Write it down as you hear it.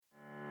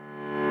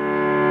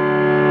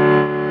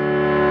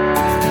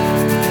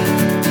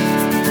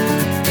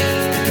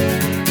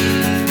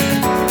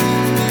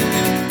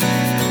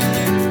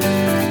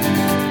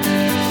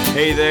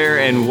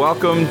and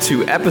welcome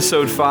to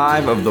episode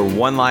 5 of the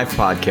One Life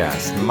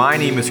podcast. My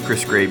name is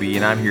Chris Graby,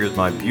 and I'm here with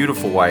my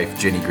beautiful wife,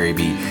 Jenny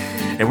Graby.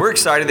 And we're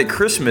excited that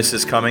Christmas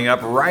is coming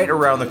up right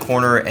around the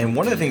corner. And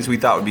one of the things we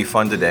thought would be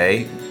fun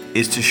today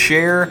is to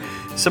share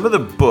some of the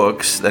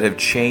books that have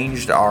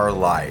changed our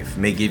life.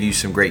 May give you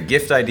some great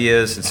gift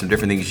ideas and some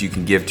different things you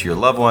can give to your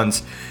loved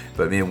ones.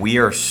 But man, we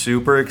are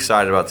super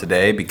excited about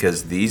today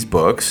because these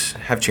books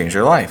have changed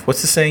our life.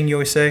 What's the saying you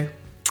always say?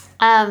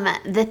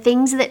 The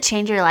things that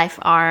change your life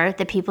are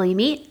the people you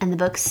meet and the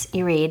books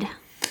you read.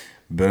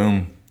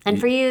 Boom. And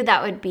for you,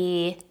 that would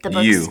be the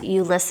books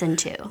you listen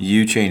to.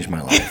 You changed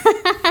my life.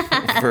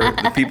 For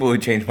the people who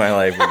changed my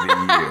life would be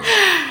you.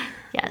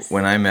 Yes.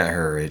 When I met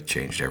her, it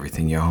changed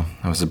everything, y'all.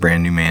 I was a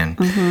brand new man.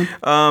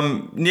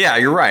 Yeah,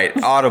 you're right.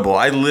 Audible.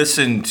 I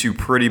listened to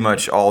pretty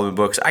much all the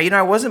books.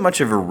 I wasn't much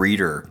of a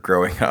reader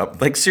growing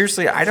up. Like,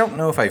 seriously, I don't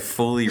know if I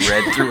fully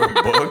read through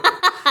a book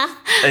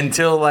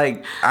until,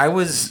 I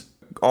was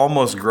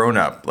almost grown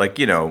up.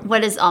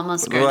 What is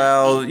almost grown up?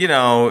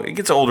 Well, it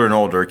gets older and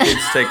older.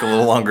 Kids take a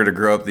little longer to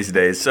grow up these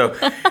days. So,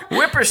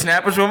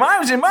 whippersnappers when I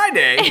was in my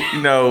day, I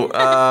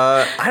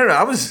don't know.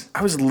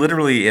 I was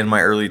literally in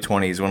my early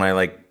 20s when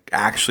I,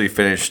 actually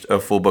finished a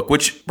full book,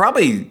 which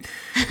probably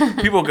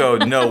people go,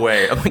 no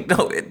way. I'm like,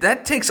 no,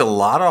 that takes a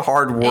lot of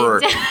hard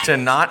work to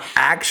not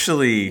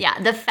actually. Yeah,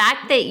 the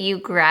fact that you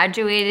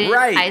graduated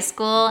high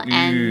school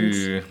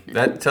and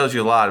that tells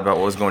you a lot about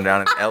what was going down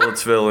in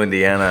Ellettsville,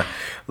 Indiana.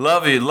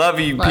 Love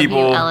you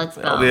people.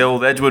 The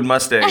old Edgewood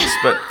Mustangs.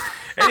 But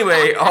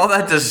anyway, all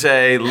that to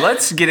say,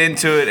 let's get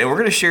into it, and we're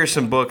going to share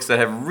some books that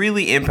have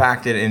really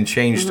impacted and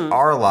changed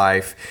our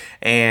life.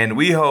 And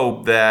we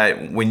hope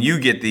that when you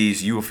get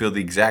these, you will feel the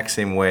exact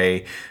same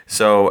way.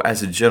 So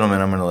as a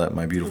gentleman, I'm going to let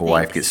my beautiful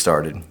wife get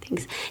started.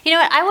 Thanks. You know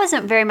what? I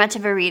wasn't very much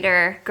of a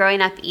reader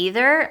growing up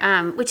either,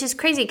 which is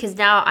crazy because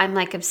now I'm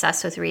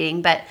obsessed with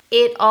reading. But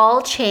it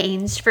all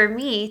changed for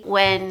me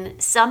when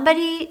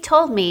somebody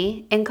told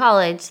me in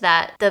college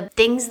that the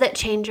things that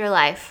change your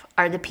life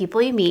are the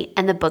people you meet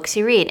and the books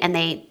you read. And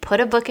they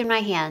put a book in my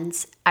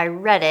hands. I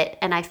read it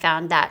and I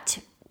found that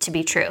to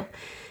be true.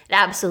 It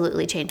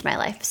absolutely changed my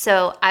life.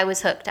 So I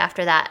was hooked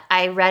after that.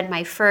 I read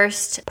my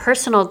first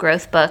personal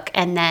growth book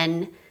and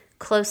then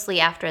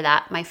closely after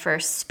that, my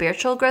first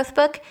spiritual growth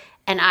book.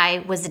 And I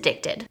was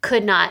addicted.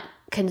 Could not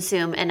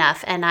consume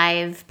enough. And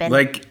I've been...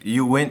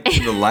 you went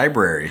to the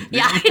library.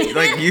 Yeah. You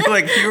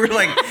were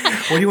like,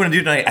 what do you want to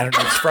do tonight? I don't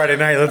know. It's Friday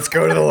night. Let's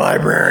go to the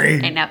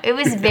library. I know. It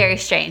was very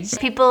strange.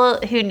 People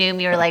who knew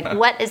me were like,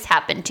 what has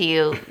happened to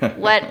you?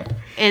 What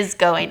is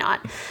going on?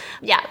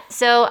 Yeah,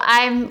 so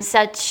I'm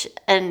such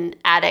an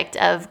addict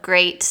of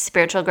great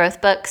spiritual growth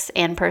books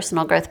and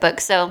personal growth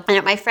books. So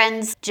my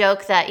friends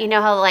joke that,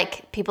 how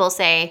people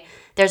say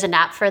there's an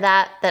app for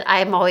that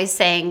I'm always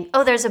saying,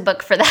 oh, there's a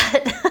book for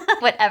that.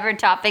 Whatever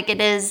topic it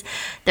is,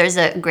 there's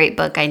a great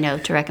book I know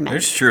to recommend.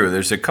 It's true.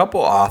 There's a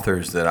couple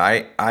authors that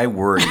I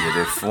worry that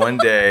if one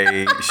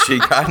day she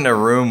got in a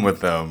room with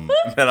them,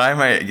 that I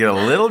might get a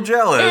little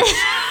jealous.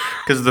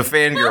 Because of the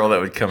fangirl that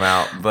would come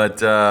out, but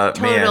total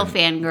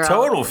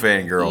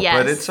fangirl. Yes.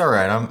 But it's all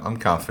right. I'm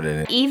confident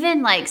in it.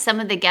 Even some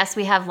of the guests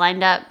we have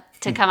lined up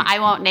to come, I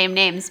won't name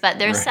names, but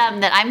there's some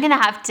that I'm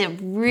gonna have to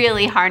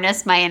really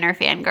harness my inner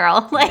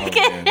fangirl.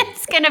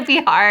 It's gonna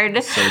be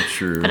hard. So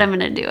true. But I'm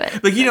gonna do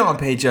it. On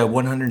page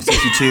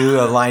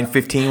 162, line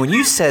 15, when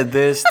you said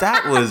this,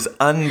 that was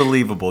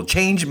unbelievable.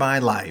 Changed my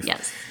life.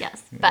 Yes.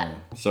 But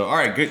so all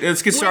right, good.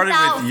 Let's get started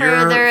with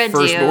your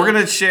first. But we're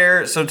gonna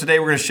share. So today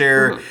we're gonna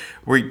share.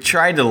 We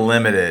tried to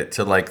limit it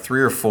to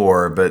 3 or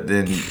 4, but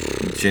then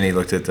Jenny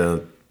looked at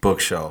the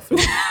bookshelf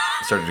and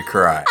started to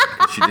cry.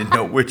 She didn't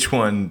know which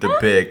one to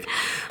pick.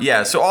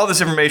 Yeah, so all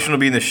this information will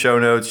be in the show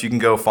notes. You can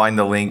go find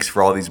the links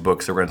for all these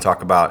books that we're going to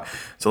talk about.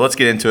 So let's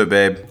get into it,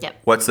 babe. Yep.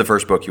 What's the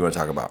first book you want to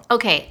talk about?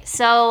 Okay,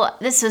 so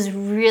this was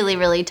really,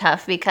 really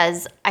tough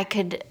because I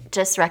could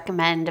just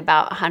recommend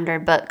about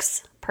 100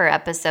 books per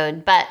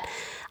episode, but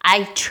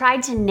I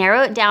tried to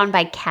narrow it down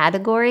by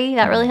category.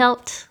 That really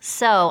helped.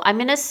 So I'm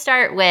going to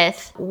start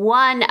with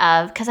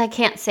because I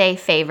can't say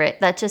favorite.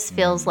 That just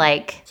feels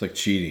like... It's like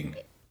cheating.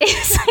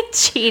 It's like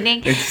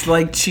cheating. It's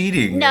like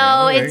cheating.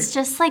 No, it's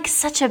just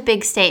such a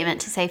big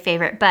statement to say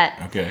favorite. But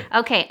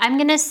okay, I'm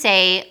going to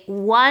say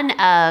one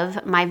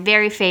of my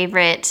very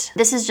favorite,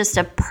 this is just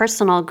a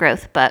personal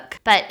growth book,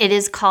 but it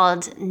is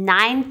called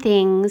 9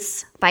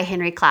 Things by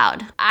Henry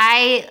Cloud.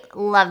 I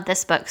love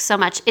this book so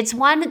much. It's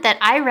one that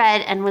I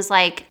read and was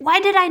like, why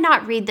did I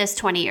not read this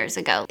 20 years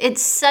ago?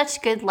 It's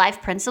such good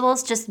life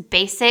principles, just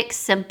basic,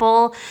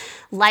 simple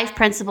life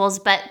principles,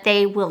 but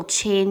they will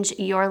change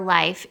your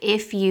life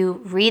if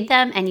you read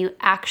them and you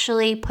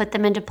actually put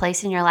them into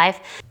place in your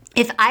life.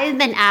 If I have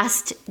been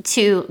asked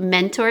to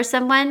mentor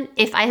someone,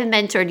 if I have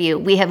mentored you,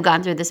 we have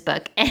gone through this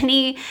book.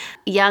 Any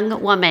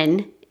young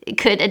woman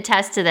could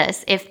attest to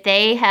this. If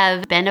they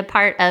have been a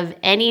part of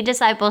any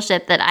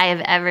discipleship that I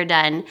have ever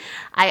done,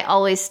 I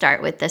always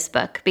start with this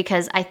book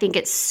because I think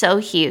it's so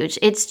huge.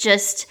 It's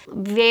just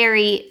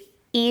very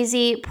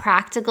easy,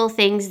 practical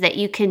things that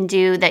you can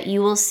do that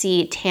you will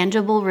see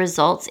tangible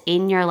results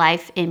in your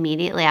life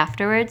immediately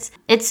afterwards.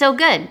 It's so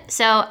good.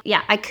 So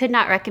yeah, I could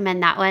not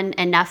recommend that one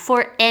enough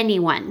for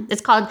anyone.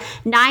 It's called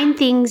 9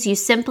 Things You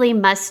Simply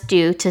Must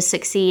Do to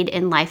Succeed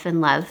in Life and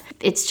Love.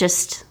 It's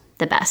just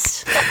the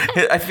best.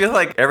 I feel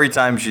like every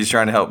time she's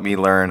trying to help me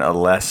learn a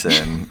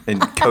lesson and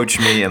coach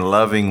me and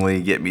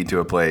lovingly get me to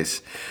a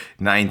place,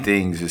 9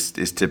 Things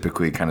is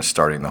typically kind of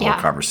starting the whole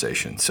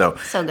conversation. So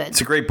good.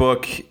 It's a great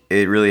book.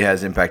 It really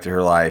has impacted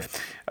her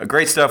life.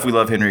 Great stuff. We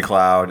love Henry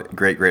Cloud.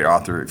 Great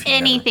author.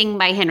 Anything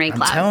by Henry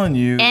Cloud. I'm telling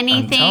you.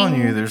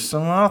 Anything. There's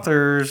some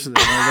authors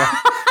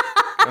that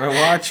gotta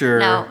watch her.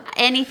 No,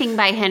 anything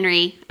by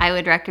Henry, I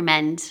would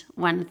recommend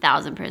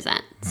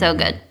 1,000%. So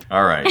good.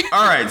 All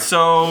right.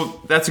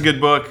 So that's a good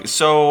book.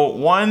 So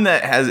one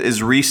that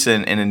is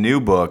recent and a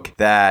new book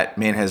that,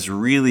 man, has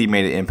really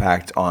made an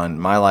impact on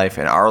my life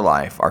and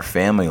our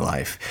family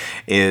life,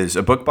 is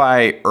a book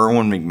by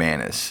Erwin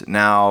McManus.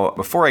 Now,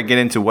 before I get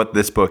into what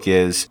this book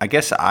is, I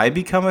guess I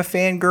become a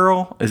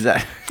fangirl. Is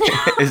that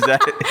is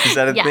that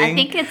a thing? Yeah, I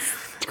think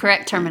it's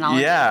correct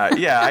terminology.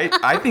 Yeah.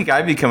 I think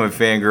I become a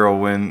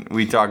fangirl when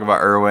we talk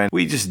about Erwin.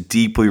 We just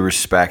deeply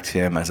respect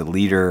him as a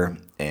leader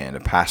and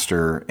a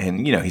pastor,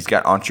 and he's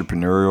got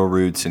entrepreneurial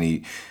roots, and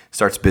he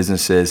starts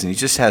businesses, and he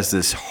just has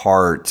this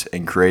heart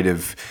and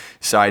creative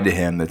side to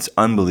him that's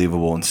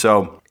unbelievable. And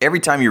so every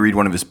time you read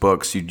one of his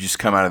books, you just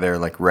come out of there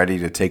like ready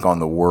to take on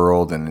the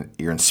world, and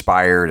you're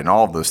inspired and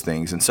all of those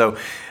things. And so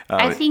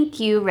I think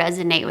you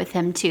resonate with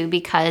him too,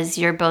 because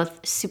you're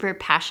both super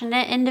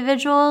passionate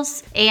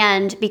individuals,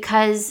 and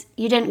because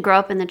you didn't grow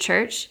up in the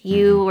church,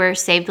 you were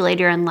saved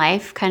later in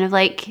life, kind of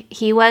like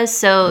he was.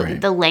 So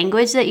the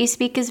language that you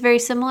speak is very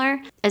similar.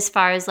 As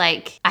far as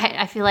like,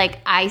 I feel like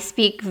I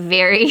speak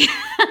very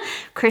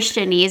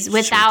Christianese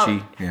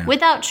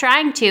without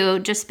trying to,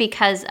 just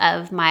because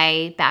of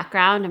my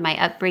background and my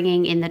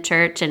upbringing in the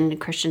church and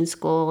Christian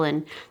school,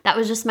 and that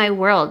was just my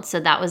world.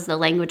 So that was the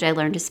language I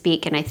learned to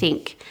speak. And I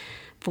think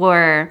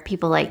for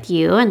people like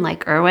you and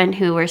like Erwin,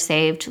 who were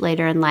saved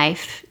later in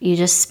life, you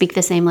just speak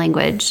the same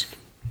language.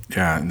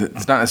 Yeah,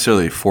 it's not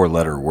necessarily a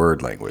 4-letter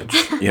word language,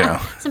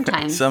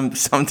 Sometimes.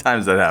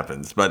 Sometimes that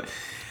happens. But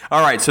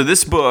all right, so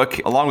this book,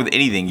 along with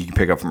anything you can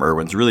pick up from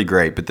Erwin, is really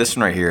great. But this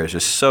one right here is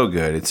just so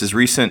good. It's his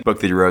recent book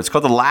that he wrote. It's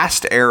called The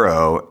Last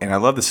Arrow, and I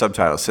love the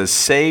subtitle. It says,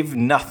 "Save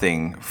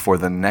Nothing for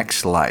the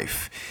Next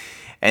Life."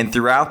 And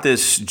throughout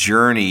this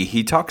journey,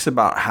 he talks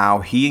about how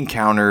he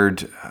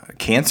encountered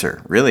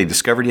cancer, really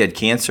discovered he had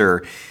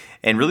cancer,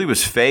 and really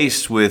was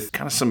faced with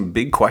kind of some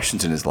big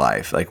questions in his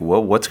life. Like,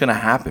 well, what's going to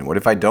happen? What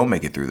if I don't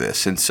make it through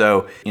this? And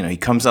so, he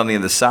comes on the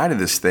other side of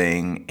this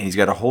thing, and he's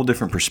got a whole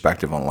different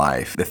perspective on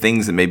life. The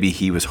things that maybe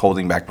he was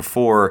holding back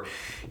before,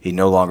 he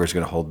no longer is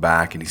going to hold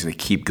back, and he's going to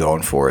keep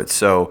going for it.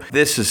 So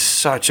this is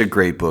such a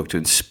great book to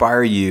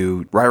inspire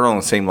you right along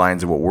the same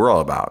lines of what we're all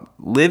about.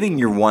 Living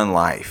your one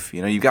life.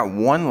 You've got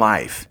one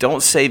life.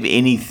 Don't save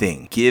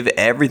anything. Give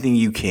everything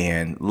you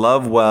can.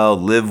 Love well,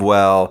 live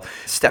well.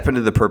 Step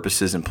into the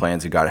purposes and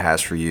plans that God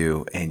has for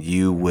you, and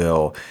you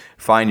will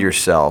find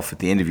yourself at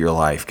the end of your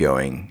life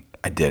going,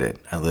 I did it.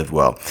 I lived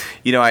well.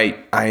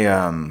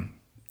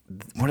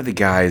 One of the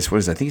guys,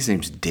 I think his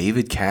name's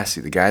David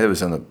Cassidy, the guy that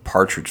was on the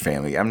Partridge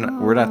Family.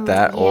 We're not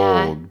that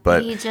old,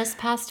 but he just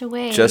passed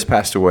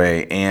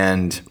away.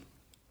 And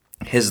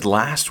his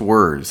last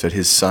words that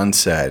his son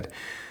said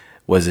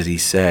was that he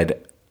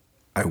said,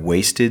 "I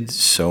wasted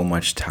so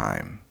much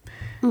time."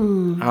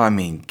 I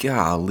mean,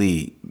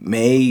 golly,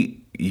 may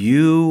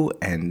you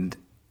and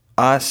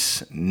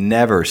us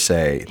never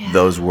say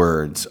those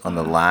words on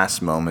the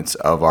last moments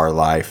of our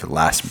life,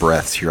 last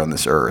breaths here on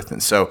this earth.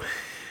 And so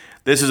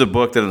this is a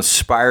book that will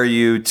inspire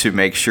you to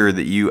make sure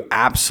that you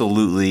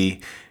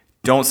absolutely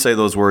don't say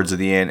those words at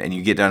the end, and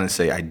you get done and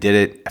say, I did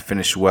it, I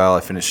finished well, I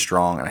finished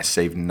strong, and I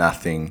saved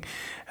nothing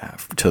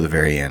till the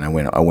very end.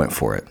 I went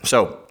for it.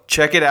 So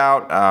check it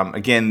out.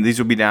 Again, these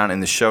will be down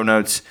in the show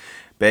notes.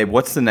 Babe,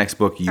 what's the next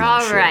book you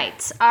want to share? All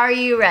right. Are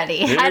you ready?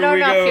 Here I don't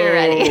know if you're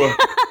ready.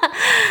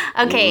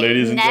 Okay.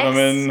 Ladies and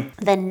gentlemen.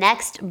 The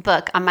next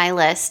book on my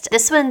list,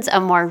 this one's a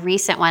more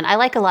recent one. I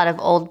like a lot of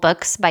old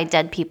books by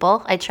dead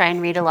people. I try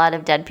and read a lot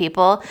of dead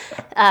people.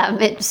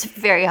 It's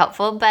very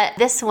helpful. But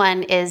this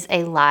one is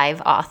a live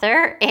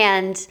author,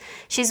 and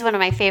she's one of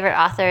my favorite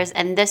authors.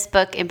 And this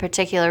book in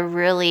particular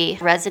really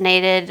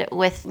resonated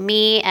with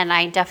me, and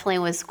I definitely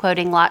was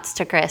quoting lots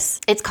to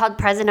Chris. It's called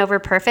Present Over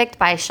Perfect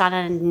by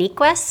Shauna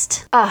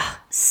Niequist. Oh,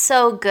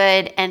 so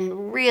good,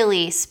 and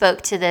really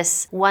spoke to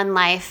this one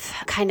life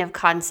kind of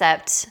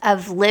concept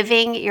of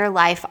living your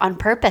life on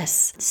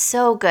purpose.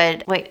 So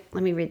good. Wait,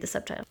 let me read the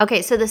subtitle.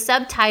 Okay, so the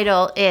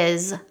subtitle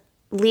is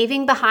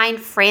Leaving Behind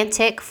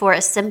Frantic for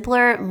a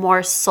Simpler,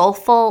 More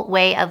Soulful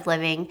Way of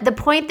Living. The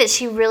point that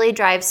she really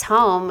drives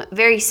home,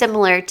 very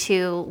similar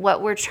to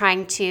what we're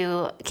trying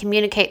to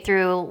communicate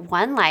through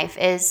One Life,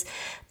 is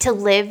to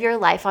live your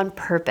life on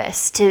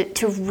purpose,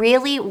 to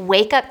really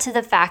wake up to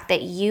the fact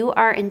that you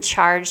are in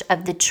charge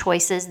of the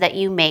choices that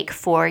you make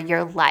for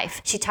your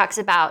life. She talks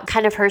about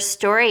kind of her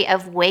story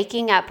of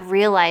waking up,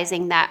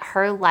 realizing that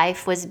her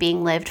life was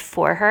being lived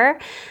for her,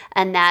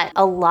 and that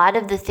a lot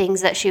of the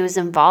things that she was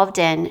involved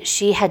in,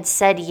 she had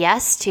said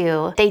yes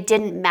to, they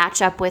didn't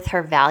match up with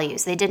her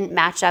values. They didn't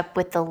match up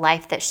with the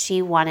life that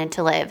she wanted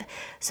to live.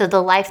 So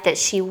the life that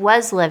she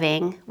was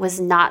living was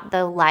not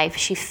the life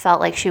she felt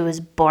like she was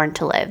born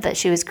to live, that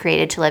she was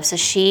created to live. So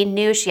she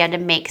knew she had to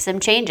make some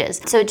changes.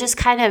 So it just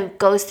kind of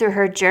goes through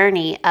her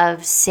journey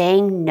of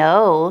saying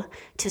no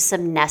to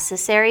some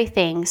necessary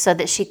things so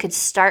that she could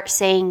start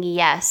saying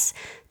yes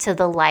to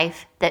the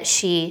life that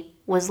she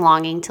was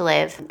longing to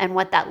live and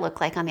what that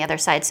looked like on the other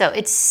side. So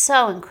it's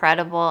so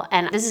incredible.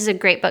 And this is a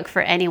great book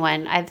for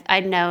anyone.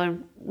 I've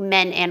known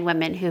men and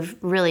women who've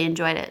really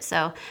enjoyed it.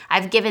 So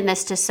I've given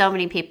this to so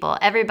many people.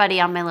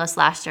 Everybody on my list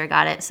last year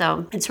got it.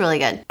 So it's really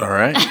good. All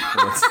right.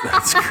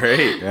 That's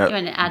great. You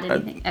want to add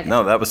anything? Okay.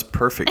 No, that was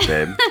perfect,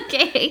 babe.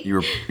 Okay.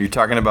 You're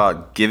talking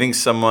about giving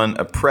someone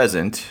a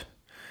present.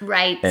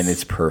 Right. And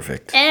it's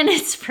perfect. And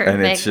it's perfect.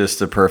 And it's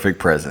just a perfect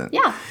present.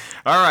 Yeah.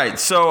 All right,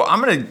 so I'm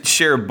going to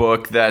share a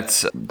book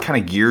that's kind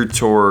of geared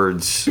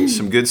towards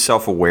some good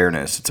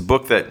self-awareness. It's a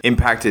book that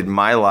impacted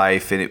my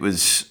life, and it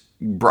was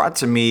brought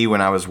to me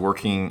when I was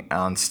working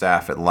on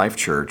staff at Life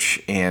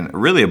Church, and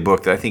really a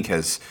book that I think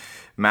has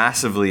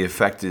massively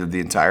affected the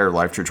entire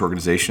Life Church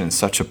organization in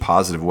such a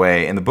positive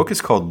way. And the book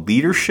is called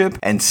Leadership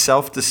and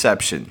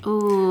Self-Deception.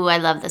 Ooh, I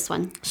love this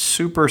one.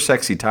 Super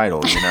sexy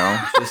title,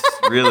 Just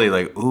really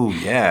like, ooh,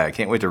 yeah, I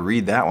can't wait to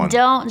read that one.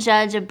 Don't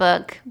judge a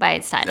book by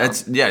its title.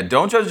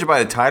 Don't judge it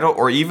by the title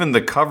or even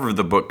the cover of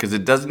the book, because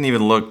it doesn't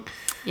even look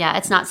Yeah,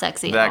 it's not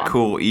sexy that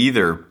cool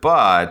either.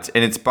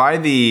 And it's by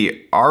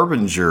the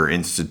Arbinger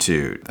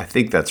Institute. I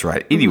think that's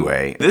right.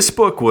 Anyway, this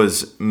book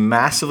was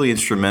massively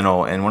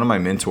instrumental, and one of my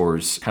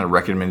mentors kind of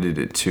recommended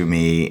it to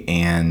me,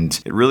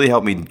 and it really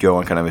helped me go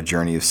on kind of a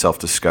journey of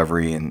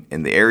self-discovery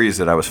in the areas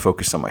that I was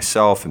focused on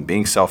myself and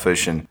being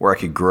selfish, and where I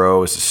could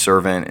grow as a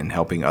servant and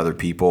helping other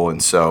people.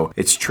 And so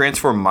it's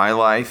transformed my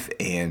life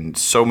and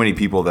so many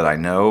people that I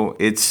know.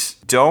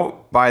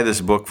 Don't buy this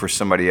book for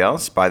somebody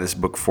else. Buy this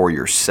book for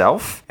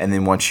yourself. And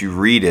then once you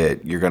read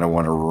it, you're going to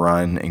want to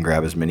run and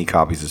grab as many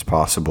copies as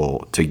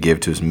possible to give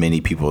to as many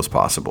people as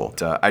possible.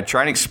 I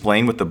try and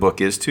explain what the book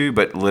is to,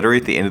 but literally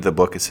at the end of the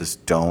book, it says,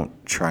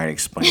 don't try and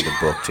explain the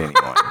book to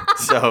anyone.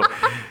 So,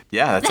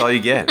 yeah, that's all you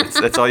get.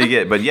 That's all you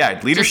get. But yeah,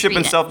 Leadership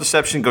and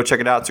Self-Deception, go check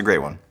it out. It's a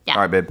great one. Yeah.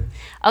 All right, babe.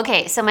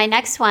 Okay, so my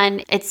next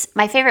one, it's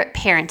my favorite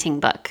parenting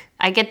book.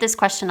 I get this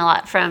question a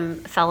lot from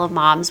fellow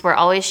moms. We're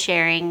always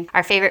sharing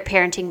our favorite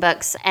parenting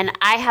books, and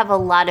I have a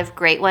lot of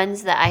great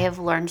ones that I have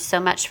learned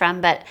so much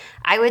from, but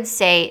I would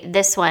say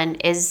this one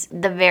is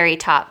the very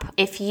top.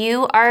 If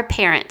you are a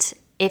parent,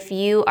 if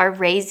you are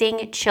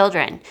raising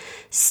children,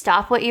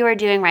 stop what you are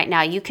doing right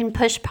now. You can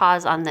push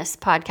pause on this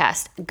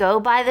podcast.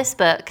 Go buy this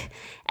book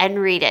and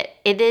read it.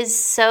 It is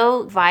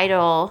so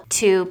vital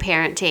to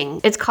parenting.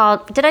 It's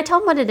called, did I tell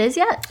them what it is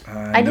yet?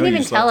 I didn't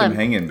even tell them.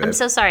 I'm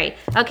so sorry.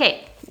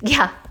 Okay.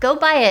 Yeah, go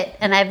buy it,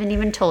 and I haven't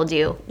even told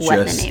you what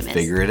the name is. Just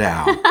figure it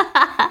out.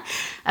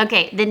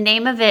 Okay, the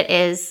name of it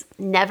is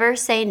Never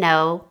Say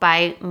No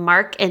by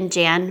Mark and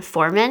Jan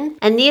Foreman.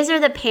 And these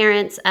are the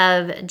parents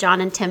of John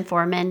and Tim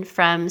Foreman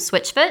from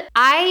Switchfoot.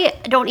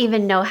 I don't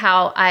even know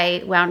how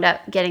I wound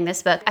up getting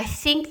this book. I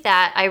think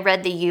that I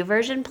read the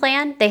YouVersion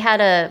plan. They had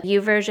a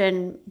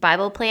YouVersion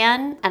Bible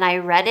plan, and I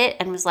read it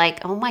and was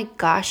like, oh my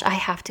gosh, I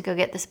have to go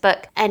get this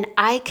book. And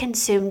I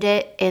consumed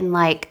it in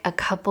like a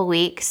couple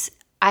weeks.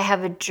 I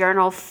have a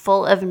journal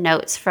full of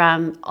notes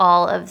from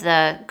all of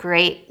the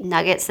great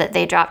nuggets that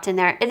they dropped in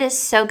there. It is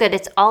so good.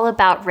 It's all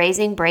about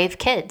raising brave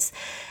kids.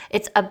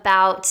 It's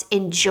about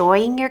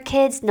enjoying your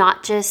kids,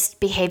 not just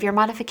behavior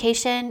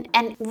modification,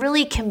 and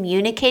really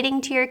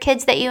communicating to your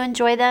kids that you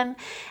enjoy them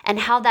and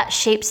how that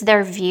shapes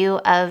their view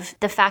of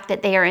the fact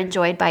that they are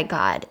enjoyed by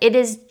God. It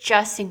is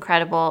just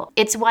incredible.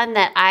 It's one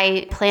that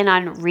I plan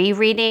on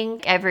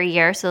rereading every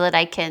year so that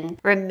I can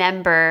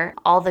remember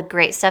all the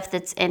great stuff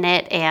that's in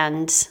it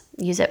and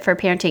use it for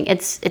parenting.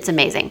 It's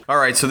amazing. All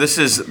right, so this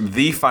is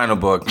the final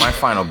book, my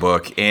final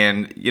book,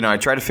 and I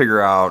try to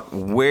figure out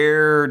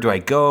where do I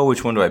go,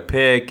 which one do I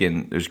pick,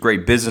 and there's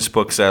great business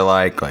books I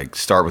like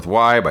Start With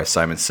Why by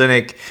Simon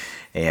Sinek,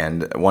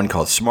 and one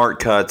called Smart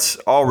Cuts,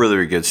 all really,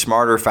 really good,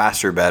 smarter,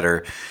 faster,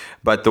 better.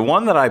 But the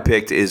one that I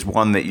picked is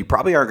one that you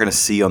probably aren't going to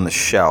see on the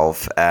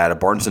shelf at a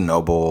Barnes &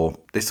 Noble.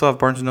 They still have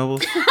Barnes &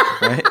 Nobles,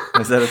 right?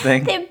 Is that a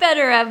thing? They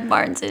better have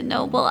Barnes &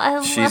 Noble.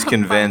 She's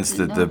convinced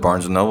that the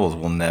Barnes & Nobles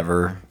will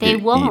never get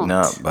eaten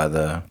up by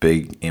the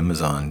big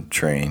Amazon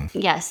train.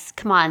 Yes,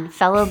 come on,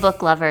 fellow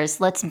book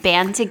lovers. Let's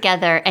band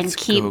together and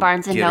keep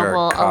Barnes &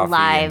 Noble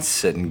alive. And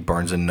sit in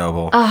Barnes &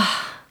 Noble.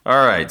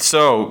 All right.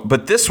 So,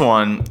 but this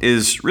one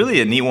is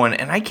really a neat one,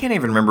 and I can't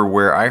even remember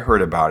where I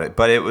heard about it,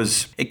 but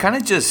it kind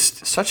of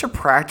just such a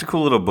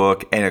practical little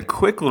book and a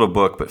quick little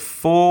book, but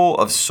full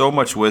of so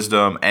much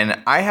wisdom.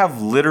 And I have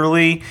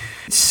literally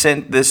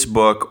sent this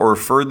book or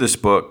referred this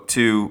book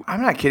to,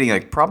 I'm not kidding,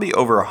 like probably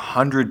over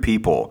 100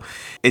 people.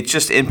 It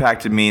just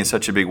impacted me in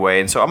such a big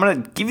way. And so I'm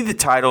going to give you the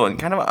title and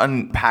kind of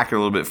unpack it a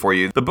little bit for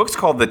you. The book's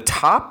called The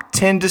Top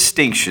 10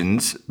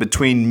 Distinctions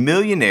Between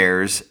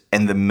Millionaires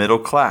and the Middle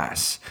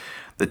Class.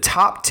 The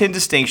Top 10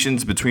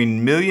 Distinctions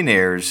Between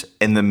Millionaires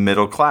and the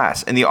Middle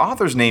Class. And the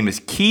author's name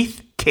is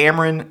Keith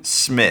Cameron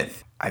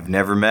Smith. I've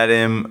never met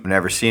him. I've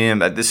never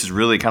seen him. This is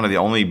really kind of the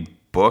only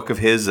book of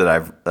his that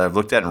I've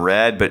looked at and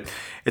read, but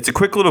it's a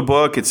quick little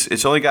book.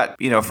 It's only got,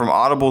 from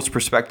Audible's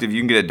perspective,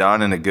 you can get it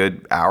done in a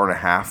good hour and a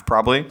half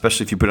probably,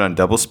 especially if you put it on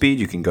double speed,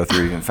 you can go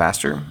through even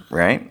faster,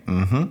 right?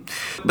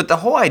 Mm-hmm. But the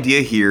whole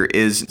idea here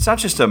is it's not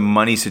just a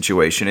money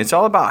situation. It's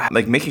all about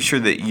like making sure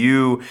that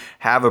you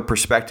have a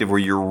perspective where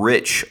you're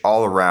rich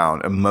all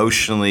around,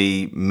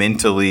 emotionally,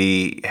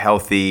 mentally,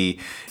 healthy,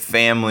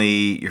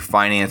 family, your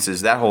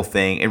finances, that whole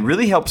thing. It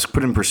really helps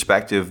put in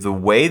perspective the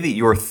way that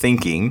you're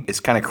thinking is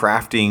kind of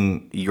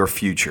crafting your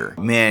future.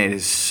 Man, it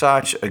is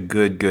such a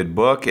good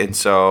book. And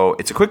so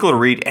it's a quick little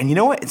read. And you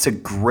know what? It's a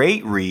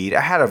great read.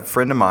 I had a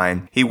friend of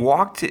mine, he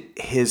walked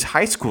his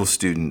high school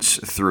students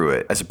through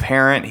it. As a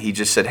parent, he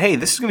just said, hey,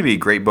 this is going to be a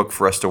great book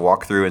for us to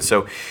walk through. And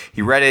so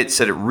he read it,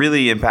 said it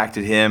really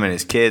impacted him and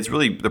his kids.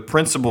 Really, the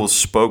principles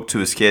spoke to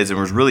his kids and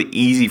was really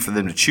easy for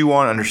them to chew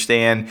on,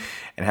 understand,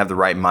 and have the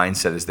right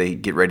mindset as they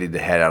get ready to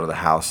head out of the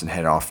house and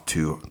head off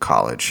to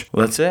college.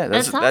 Well, that's it.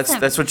 That's awesome.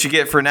 That's what you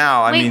get for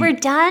now. Wait, we're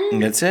done?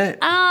 That's it.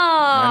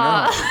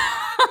 Oh.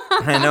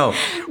 I know.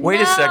 Wait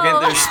a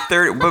second. There's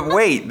 30, but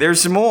wait,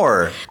 there's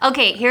more.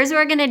 Okay, here's what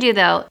we're going to do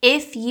though.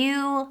 If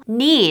you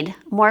need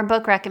more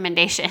book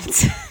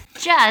recommendations,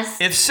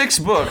 if 6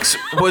 books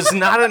was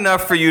not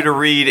enough for you to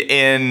read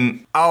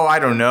in,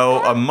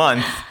 a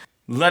month,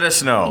 let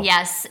us know.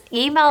 Yes.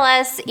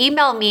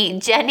 Email me,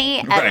 Jenny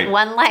at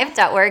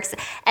onelife.works,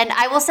 and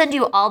I will send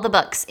you all the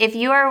books. If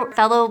you are a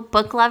fellow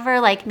book lover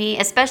like me,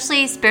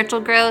 especially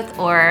spiritual growth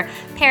or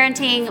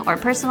parenting or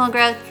personal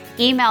growth,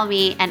 email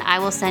me and I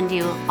will send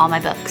you all my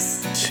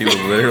books. She will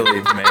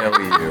literally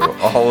mail you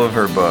all of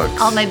her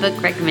books. All my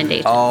book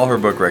recommendations. All her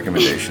book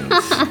recommendations.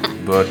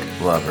 Book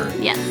lover.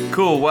 Yes.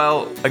 Cool.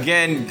 Well,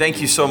 again,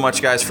 thank you so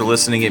much, guys, for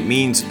listening. It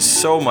means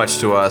so much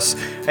to us.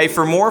 Hey,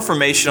 for more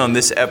information on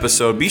this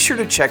episode, be sure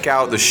to check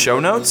out the show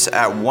notes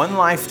at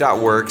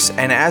onelife.works.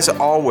 And as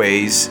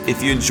always,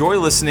 if you enjoy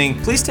listening,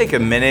 please take a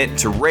minute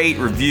to rate,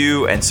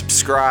 review, and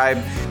subscribe.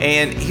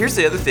 And here's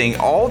the other thing.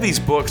 All these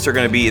books are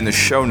going to be in the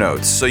show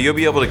notes. So you'll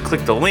be able to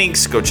click the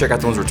links, go check out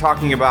the ones we're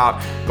talking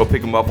about, go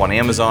pick them up on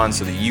Amazon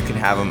so that you can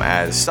have them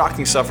as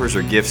stocking stuffers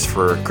or gifts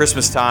for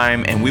Christmas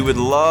time. And we would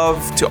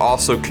love to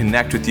also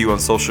connect with you on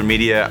social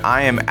media.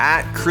 I am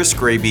at Chris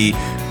Graby.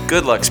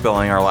 Good luck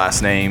spelling our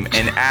last name.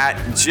 And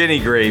at Jenny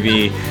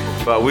Graby.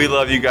 But we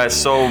love you guys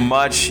so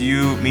much.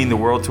 You mean the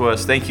world to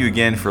us. Thank you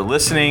again for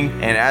listening.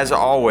 And as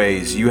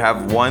always, you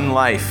have one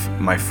life,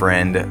 my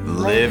friend.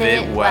 Live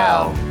it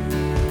well.